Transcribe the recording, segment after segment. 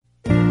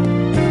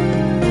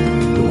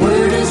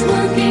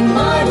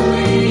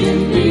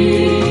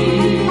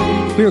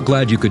We're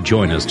glad you could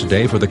join us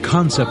today for the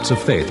Concepts of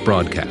Faith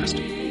broadcast.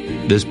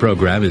 This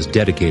program is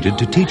dedicated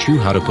to teach you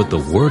how to put the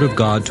Word of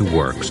God to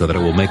work so that it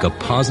will make a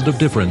positive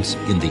difference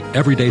in the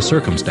everyday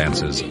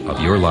circumstances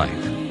of your life.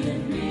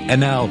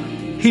 And now,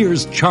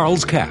 here's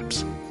Charles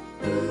Capps.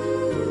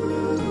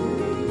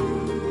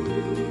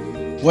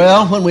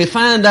 Well, when we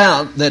find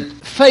out that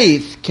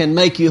faith can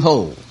make you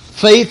whole,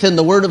 faith in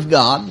the Word of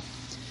God,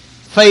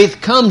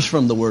 faith comes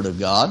from the Word of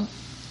God,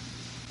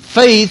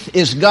 faith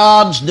is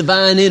God's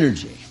divine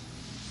energy.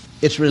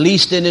 It's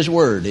released in His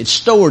Word. It's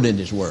stored in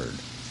His Word.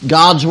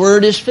 God's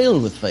Word is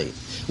filled with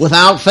faith.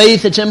 Without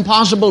faith, it's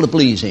impossible to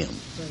please Him.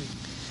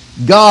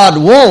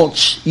 God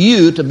wants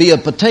you to be a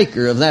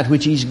partaker of that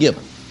which He's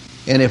given.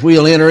 And if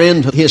we'll enter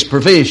into His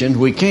provision,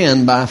 we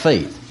can by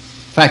faith.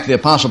 In fact, the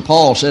Apostle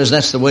Paul says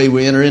that's the way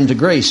we enter into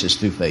grace, is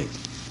through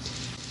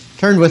faith.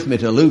 Turn with me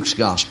to Luke's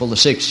Gospel, the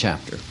 6th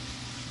chapter.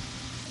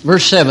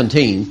 Verse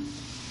 17.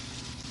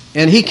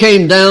 And he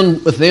came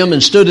down with them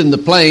and stood in the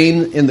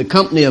plain in the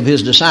company of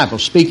his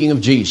disciples, speaking of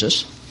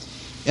Jesus.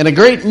 And a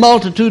great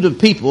multitude of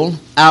people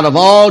out of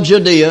all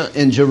Judea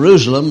and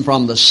Jerusalem,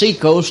 from the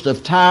seacoast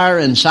of Tyre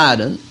and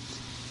Sidon,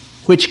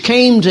 which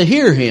came to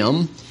hear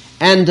him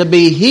and to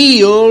be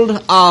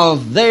healed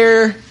of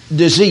their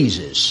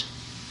diseases.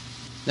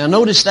 Now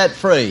notice that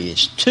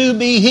phrase, to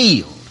be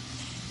healed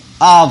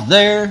of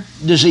their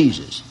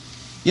diseases.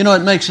 You know,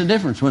 it makes a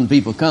difference when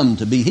people come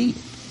to be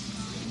healed.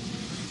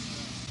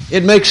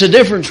 It makes a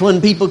difference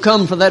when people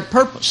come for that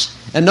purpose.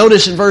 And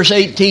notice in verse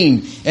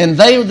 18, and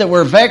they that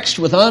were vexed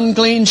with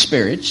unclean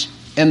spirits,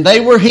 and they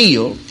were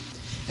healed,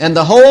 and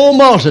the whole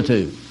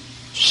multitude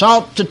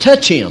sought to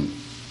touch him.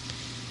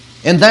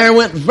 And there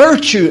went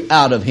virtue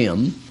out of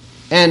him,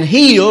 and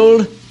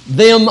healed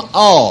them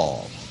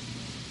all.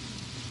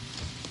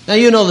 Now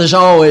you know there's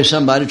always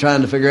somebody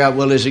trying to figure out,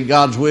 well, is it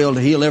God's will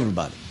to heal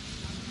everybody?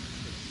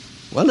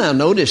 Well, now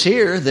notice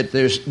here that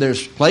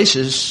there's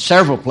places,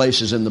 several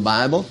places in the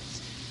Bible,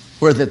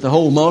 where that the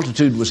whole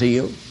multitude was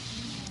healed.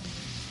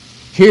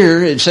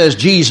 Here it says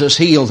Jesus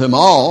healed them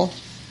all.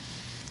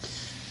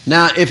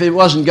 Now, if it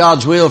wasn't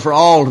God's will for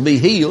all to be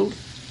healed,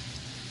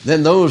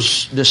 then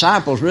those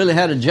disciples really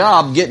had a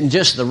job getting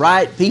just the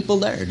right people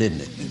there, didn't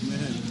it?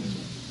 Amen.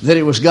 That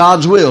it was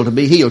God's will to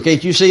be healed.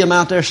 Can't you see them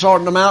out there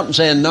sorting them out and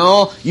saying,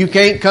 no, you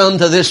can't come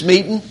to this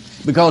meeting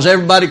because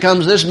everybody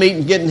comes to this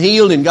meeting getting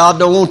healed and God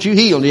don't want you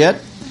healed yet.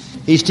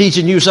 He's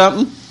teaching you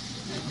something.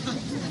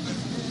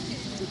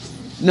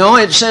 No,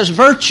 it says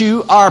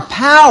virtue or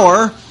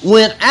power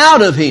went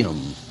out of him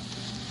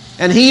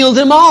and healed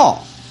them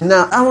all.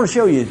 Now, I want to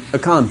show you a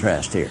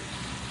contrast here.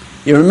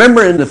 You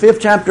remember in the 5th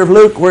chapter of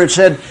Luke where it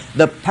said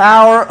the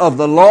power of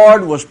the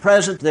Lord was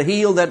present to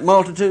heal that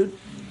multitude,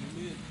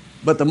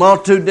 but the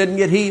multitude didn't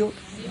get healed.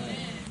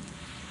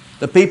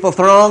 The people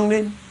thronged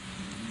him.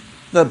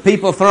 The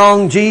people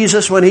thronged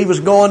Jesus when he was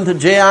going to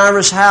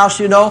Jairus'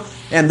 house, you know,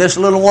 and this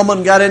little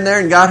woman got in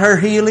there and got her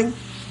healing.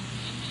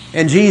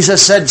 And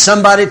Jesus said,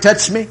 somebody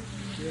touched me.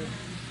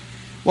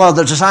 Well,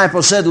 the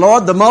disciples said,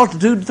 Lord, the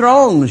multitude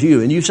throngs you.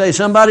 And you say,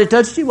 somebody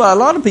touched you? Well, a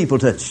lot of people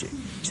touched you.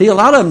 See, a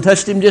lot of them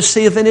touched him just to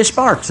see if any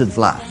sparks would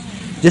fly.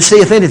 Just see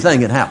if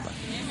anything would happen.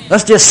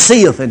 Let's just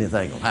see if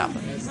anything will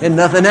happen. And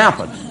nothing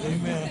happened.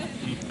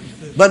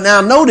 But now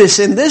notice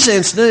in this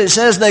instance, it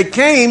says they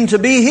came to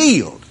be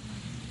healed.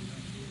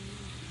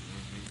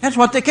 That's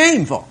what they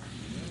came for.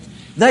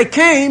 They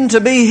came to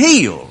be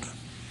healed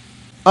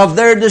of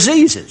their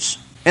diseases.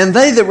 And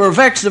they that were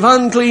vexed of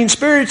unclean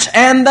spirits,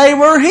 and they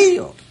were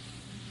healed.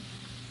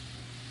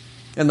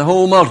 And the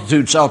whole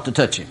multitude sought to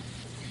touch him.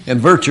 And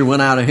virtue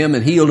went out of him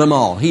and healed them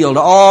all. Healed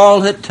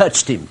all that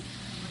touched him.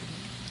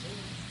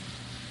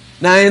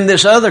 Now in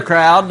this other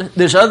crowd,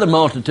 this other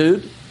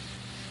multitude,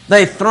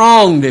 they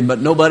thronged him, but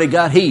nobody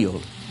got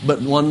healed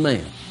but one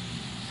man.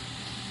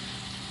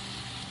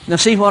 Now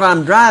see, what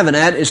I'm driving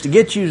at is to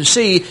get you to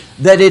see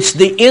that it's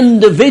the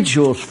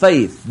individual's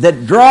faith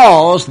that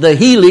draws the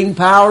healing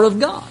power of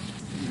God.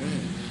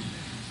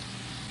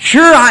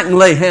 Sure, I can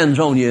lay hands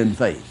on you in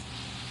faith.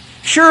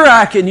 Sure,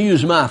 I can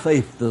use my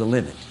faith to the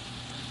limit.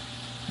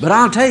 But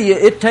I'll tell you,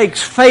 it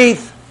takes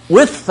faith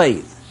with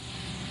faith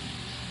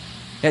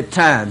at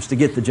times to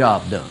get the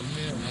job done.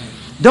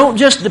 Don't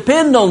just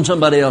depend on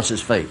somebody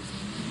else's faith.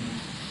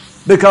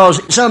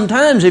 Because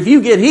sometimes if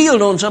you get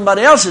healed on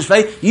somebody else's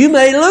faith, you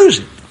may lose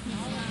it.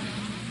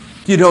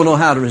 You don't know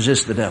how to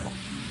resist the devil.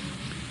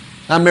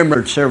 I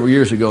remember several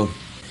years ago,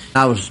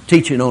 I was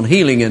teaching on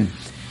healing and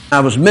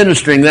I was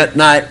ministering that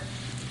night.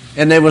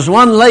 And there was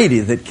one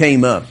lady that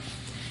came up.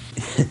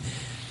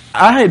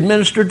 I had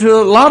ministered to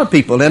a lot of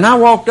people, and I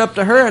walked up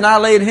to her and I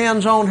laid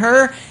hands on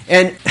her,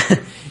 and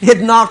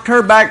it knocked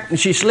her back, and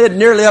she slid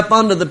nearly up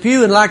under the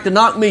pew and like to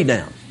knock me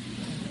down.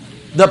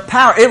 The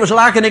power, it was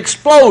like an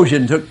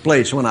explosion took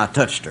place when I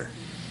touched her.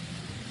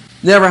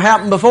 Never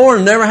happened before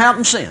and never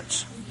happened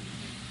since.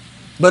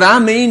 But I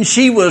mean,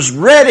 she was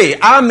ready.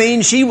 I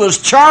mean, she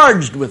was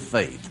charged with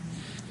faith.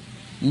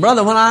 And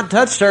brother, when I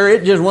touched her,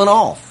 it just went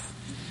off.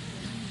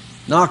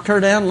 Knocked her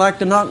down like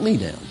to knock me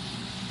down.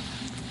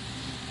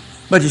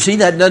 But you see,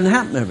 that doesn't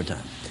happen every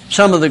time.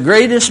 Some of the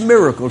greatest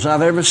miracles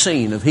I've ever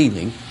seen of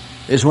healing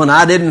is when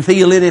I didn't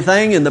feel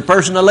anything and the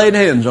person I laid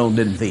hands on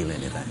didn't feel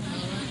anything.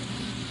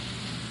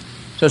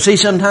 So see,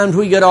 sometimes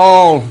we get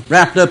all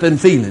wrapped up in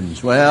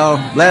feelings.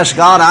 Well, bless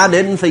God, I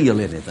didn't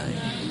feel anything.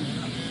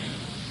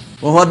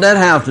 Well, what did that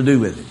have to do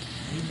with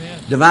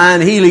it? Divine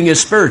healing is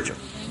spiritual.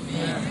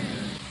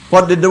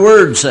 What did the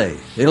Word say?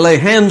 It'll lay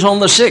hands on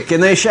the sick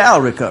and they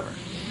shall recover.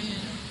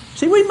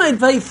 See, we've made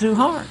faith too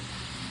hard.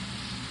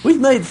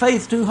 We've made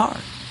faith too hard.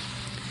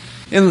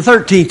 In the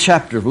 13th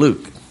chapter of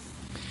Luke,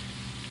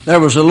 there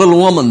was a little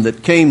woman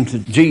that came to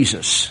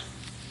Jesus.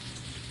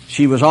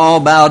 She was all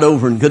bowed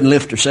over and couldn't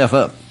lift herself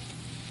up.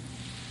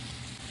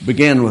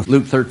 Began with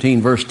Luke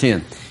 13, verse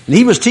 10. And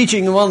he was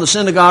teaching in one of the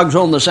synagogues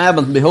on the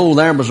Sabbath, and behold,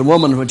 there was a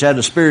woman which had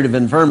a spirit of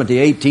infirmity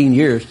 18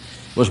 years,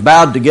 was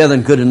bowed together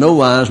and could in no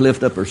wise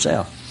lift up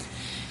herself.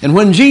 And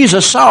when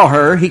Jesus saw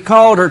her, he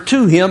called her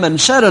to him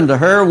and said unto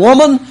her,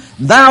 Woman,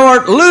 thou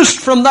art loosed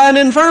from thine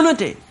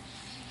infirmity.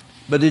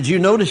 But did you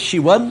notice she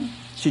wasn't?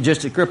 She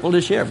just as crippled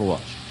as she ever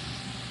was.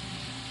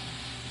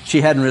 She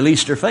hadn't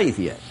released her faith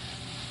yet.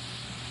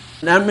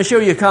 Now let me show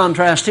you a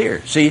contrast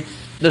here. See,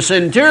 the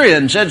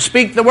centurion said,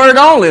 Speak the word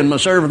only and my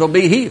servant will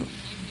be healed.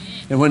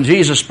 And when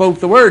Jesus spoke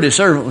the word, his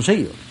servant was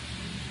healed.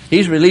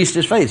 He's released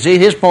his faith. See,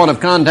 his point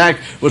of contact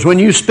was when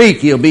you speak,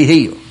 he'll be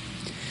healed.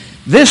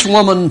 This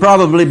woman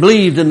probably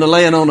believed in the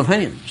laying on of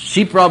hands.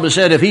 She probably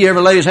said, if he ever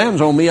lays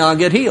hands on me, I'll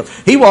get healed.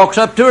 He walks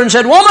up to her and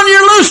said, Woman,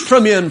 you're loosed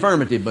from your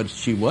infirmity. But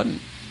she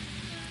wasn't.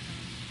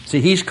 See,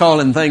 he's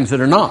calling things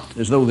that are not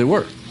as though they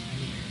were.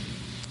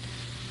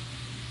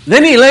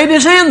 Then he laid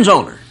his hands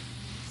on her.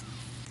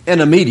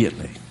 And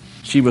immediately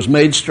she was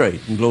made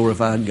straight and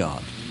glorified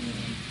God.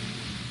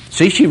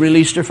 See, she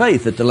released her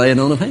faith at the laying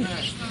on of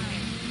hands.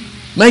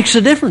 Makes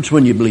a difference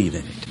when you believe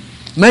in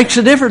it. Makes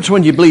a difference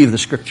when you believe the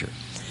Scripture.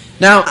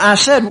 Now, I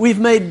said we've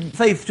made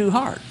faith too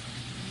hard.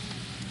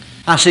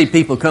 I see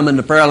people come in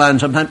the prayer line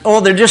sometimes,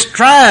 they're just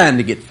trying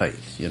to get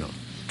faith,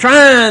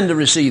 trying to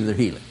receive their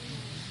healing.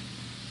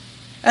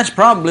 That's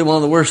probably one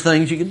of the worst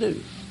things you can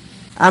do.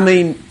 I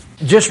mean,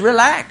 just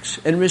relax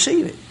and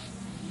receive it.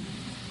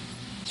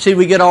 See,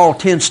 we get all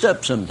tensed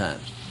up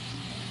sometimes.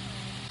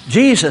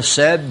 Jesus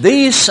said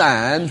these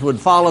signs would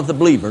follow the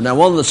believer. Now,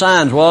 one of the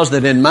signs was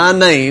that in my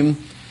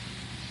name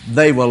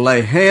they will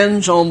lay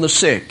hands on the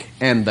sick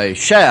and they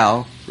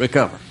shall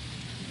recover.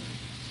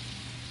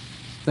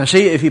 Now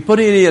see, if you put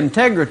any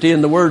integrity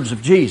in the words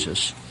of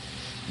Jesus,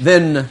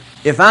 then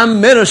if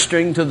I'm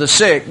ministering to the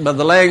sick by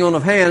the laying on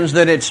of hands,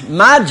 then it's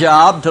my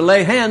job to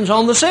lay hands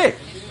on the sick.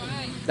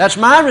 That's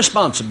my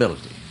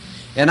responsibility.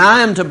 And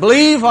I am to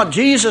believe what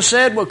Jesus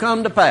said will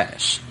come to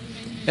pass.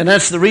 And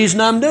that's the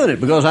reason I'm doing it,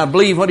 because I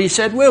believe what He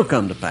said will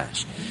come to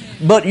pass.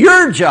 But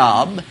your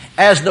job,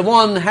 as the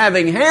one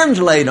having hands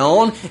laid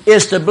on,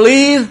 is to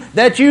believe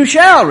that you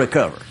shall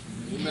recover.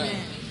 Amen.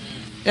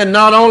 And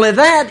not only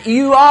that,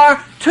 you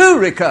are to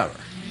recover.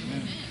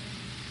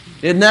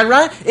 Isn't that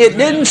right? It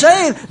didn't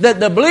say that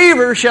the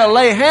believer shall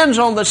lay hands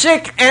on the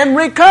sick and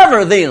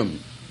recover them.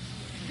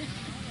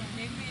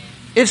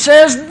 It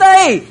says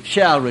they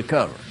shall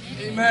recover.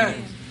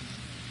 Amen.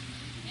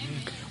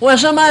 Well,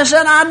 somebody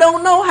said, I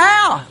don't know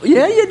how.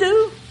 Yeah, you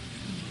do.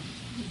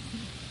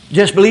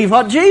 Just believe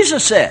what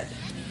Jesus said.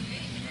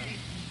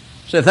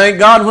 So thank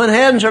God when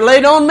hands are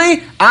laid on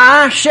me,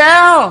 I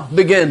shall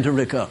begin to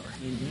recover.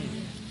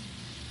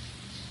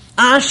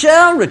 I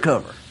shall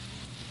recover.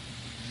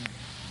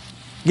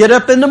 Get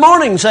up in the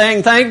morning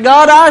saying, thank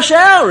God I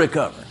shall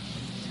recover.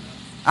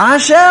 I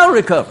shall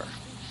recover.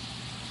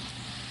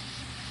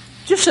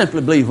 Just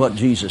simply believe what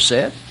Jesus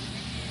said.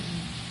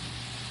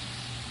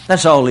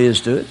 That's all there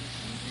is to it.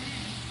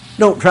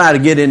 Don't try to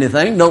get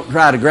anything. Don't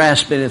try to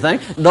grasp anything.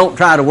 Don't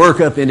try to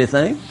work up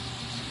anything.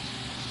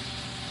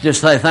 Just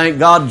say, thank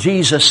God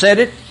Jesus said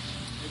it.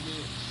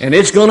 And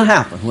it's going to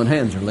happen when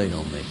hands are laid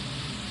on me.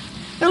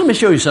 Now let me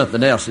show you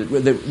something else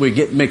that we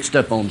get mixed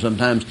up on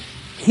sometimes.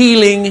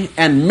 Healing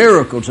and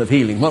miracles of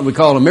healing. What we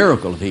call a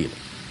miracle of healing.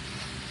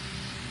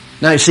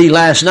 Now you see,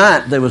 last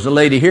night there was a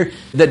lady here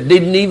that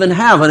didn't even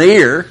have an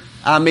ear.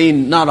 I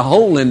mean, not a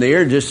hole in the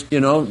ear, just,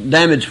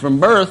 damage from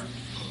birth.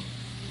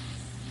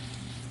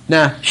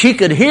 Now, she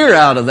could hear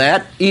out of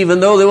that, even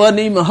though there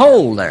wasn't even a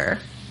hole there.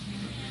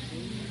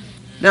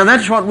 Now,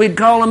 that's what we'd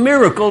call a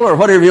miracle, or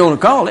whatever you want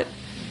to call it.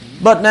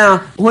 But now,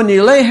 when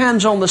you lay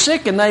hands on the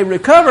sick and they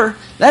recover,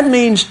 that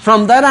means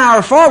from that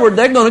hour forward,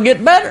 they're going to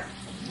get better.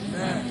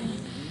 Amen.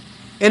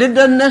 And it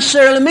doesn't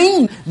necessarily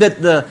mean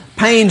that the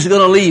pain's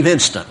going to leave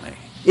instantly.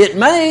 It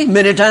may,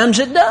 many times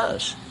it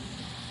does.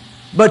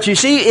 But you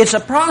see, it's a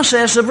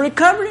process of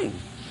recovering.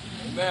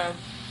 Amen.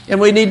 And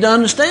we need to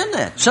understand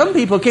that. Some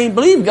people can't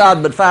believe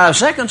God but 5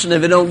 seconds, and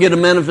if they don't get a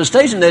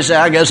manifestation, they say,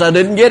 I guess I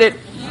didn't get it.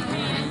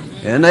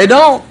 And they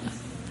don't.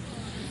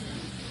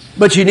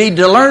 But you need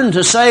to learn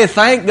to say,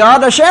 thank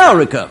God I shall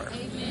recover.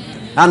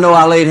 I know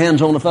I laid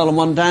hands on a fellow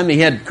one time. He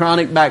had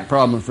chronic back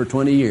problem for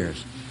 20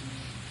 years.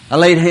 I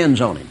laid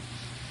hands on him.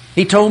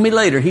 He told me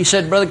later, he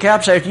said, Brother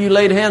Capps, after you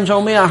laid hands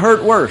on me, I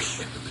hurt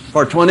worse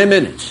for 20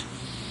 minutes.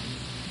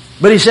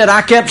 But he said,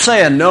 I kept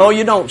saying, no,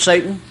 you don't,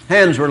 Satan.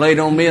 Hands were laid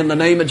on me in the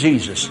name of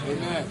Jesus,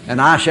 and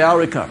I shall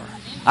recover.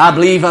 I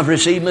believe I've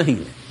received my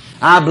healing.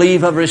 I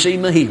believe I've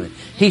received my healing.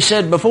 He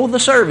said before the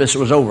service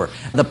was over,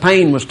 the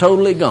pain was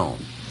totally gone.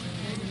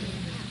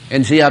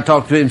 And see, I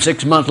talked to him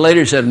 6 months later.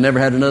 He said, I've never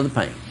had another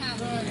pain.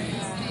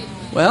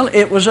 Well,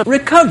 it was a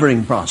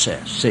recovering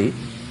process, see.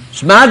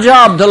 It's my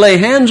job to lay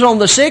hands on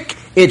the sick.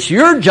 It's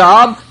your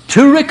job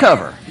to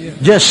recover.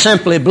 Just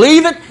simply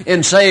believe it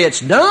and say it's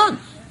done.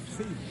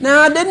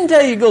 Now, I didn't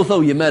tell you go throw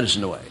your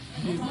medicine away.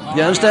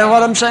 You understand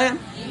what I'm saying?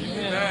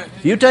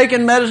 If you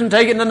taking medicine,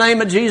 take it in the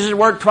name of Jesus,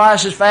 work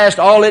twice as fast,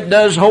 all it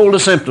does is hold the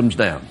symptoms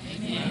down.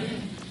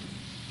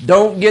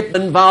 Don't get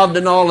involved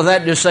in all of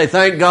that. Just say,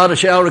 thank God I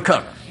shall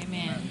recover.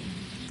 Amen.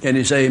 Can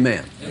you say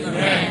amen?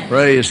 Amen?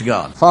 Praise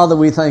God. Father,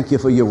 we thank you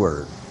for your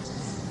word.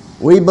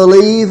 We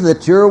believe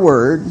that your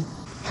word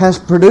has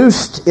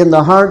produced in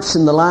the hearts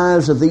and the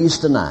lives of these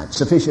tonight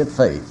sufficient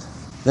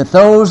faith that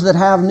those that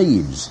have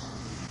needs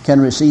can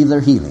receive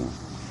their healing.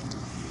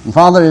 And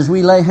Father, as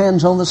we lay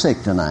hands on the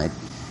sick tonight,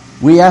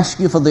 we ask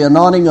you for the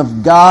anointing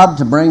of God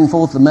to bring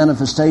forth the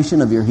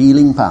manifestation of your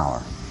healing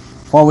power.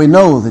 For we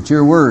know that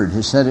your word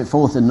has set it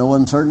forth in no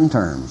uncertain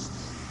terms,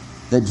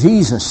 that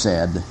Jesus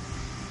said,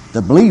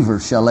 the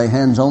believers shall lay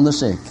hands on the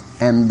sick,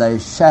 and they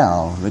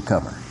shall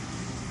recover.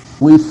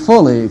 We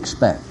fully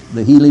expect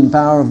the healing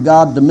power of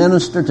God to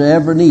minister to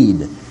every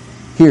need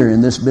here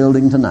in this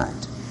building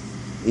tonight.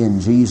 In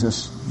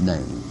Jesus'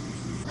 name.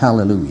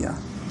 Hallelujah.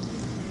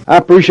 I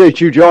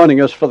appreciate you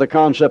joining us for the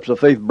Concepts of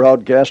Faith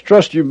broadcast.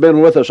 Trust you've been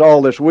with us all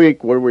this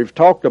week where we've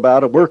talked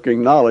about a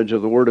working knowledge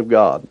of the Word of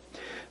God.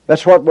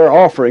 That's what we're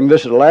offering.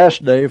 This is the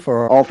last day for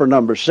our offer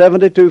number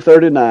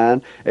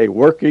 7239, a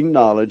working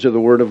knowledge of the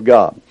Word of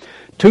God.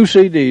 2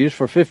 CDs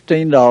for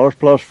 $15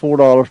 plus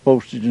 $4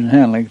 postage and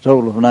handling, a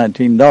total of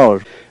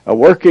 $19. A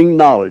working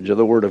knowledge of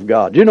the Word of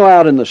God. You know,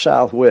 out in the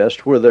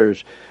Southwest where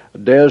there's a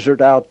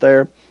desert out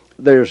there,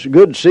 there's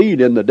good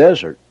seed in the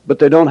desert, but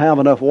they don't have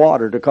enough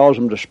water to cause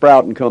them to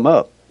sprout and come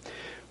up.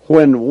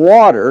 When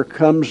water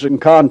comes in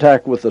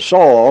contact with the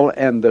soil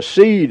and the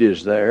seed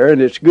is there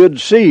and it's good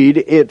seed,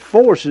 it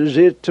forces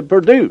it to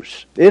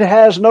produce. It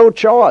has no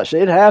choice.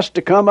 It has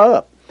to come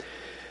up.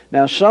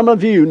 Now, some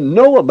of you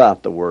know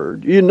about the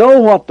Word. You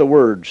know what the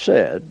Word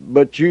said,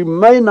 but you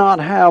may not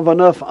have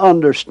enough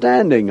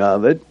understanding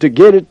of it to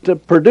get it to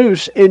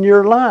produce in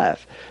your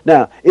life.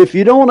 Now, if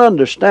you don't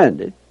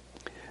understand it,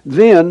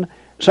 then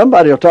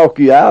somebody will talk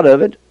you out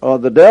of it, or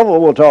the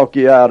devil will talk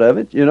you out of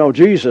it. You know,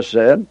 Jesus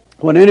said,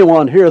 when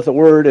anyone heareth the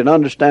word and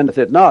understandeth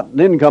it not,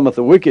 then cometh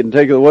the wicked and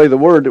taketh away the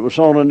word that was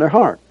sown in their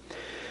heart.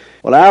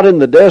 Well, out in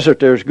the desert,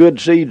 there's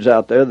good seeds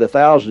out there, they're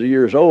thousands of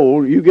years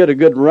old. You get a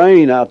good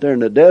rain out there in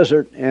the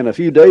desert, and in a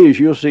few days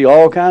you'll see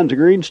all kinds of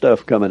green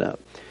stuff coming up.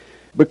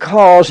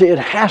 Because it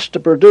has to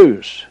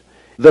produce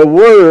the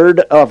Word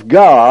of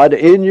God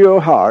in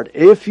your heart,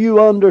 if you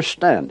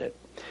understand it.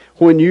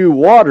 When you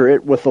water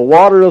it with the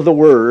water of the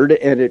Word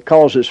and it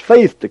causes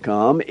faith to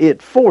come,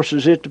 it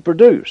forces it to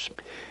produce.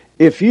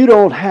 If you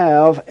don't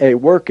have a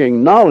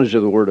working knowledge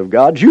of the Word of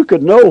God, you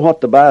could know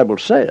what the Bible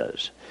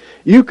says.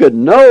 You could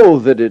know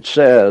that it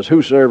says,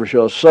 whosoever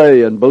shall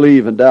say and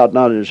believe and doubt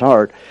not in his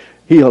heart,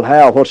 he'll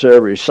have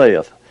whatsoever he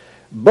saith.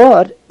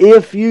 But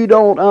if you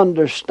don't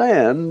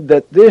understand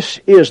that this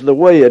is the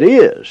way it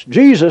is,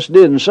 Jesus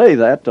didn't say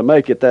that to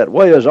make it that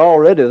way. It's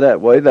already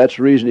that way. That's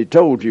the reason he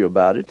told you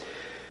about it.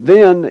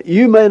 Then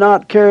you may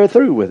not carry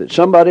through with it.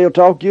 Somebody will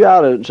talk you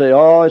out of it and say,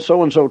 oh,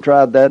 so-and-so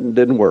tried that and it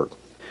didn't work.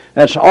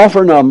 That's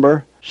offer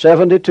number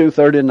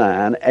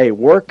 7239, a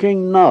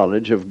working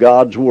knowledge of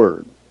God's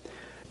Word.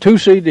 2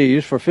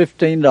 CDs for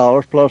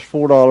 $15 plus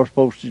 $4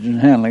 postage and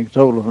handling, a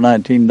total of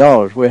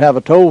 $19. We have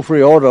a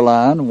toll-free order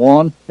line,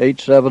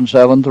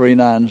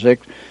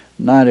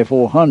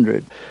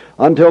 1-877-396-9400.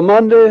 Until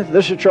Monday,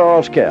 this is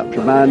Charles Capps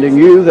reminding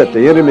you that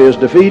the enemy is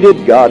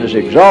defeated, God is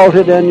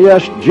exalted, and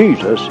yes,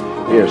 Jesus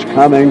is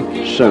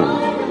coming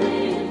soon.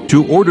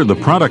 To order the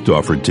product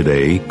offered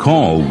today,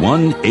 call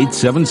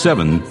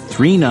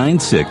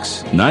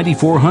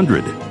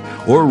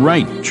 1-877-396-9400 or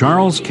write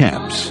Charles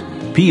Capps,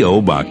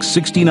 P.O. Box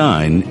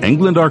 69,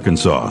 England,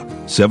 Arkansas,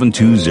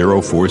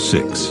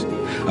 72046.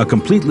 A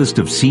complete list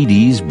of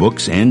CDs,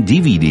 books, and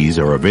DVDs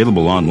are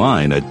available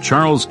online at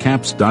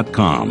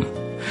charlescapps.com.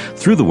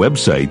 Through the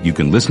website, you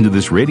can listen to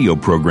this radio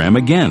program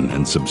again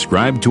and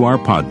subscribe to our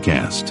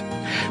podcast.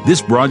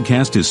 This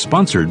broadcast is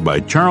sponsored by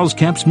Charles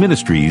Capps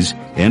Ministries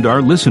and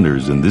our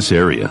listeners in this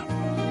area.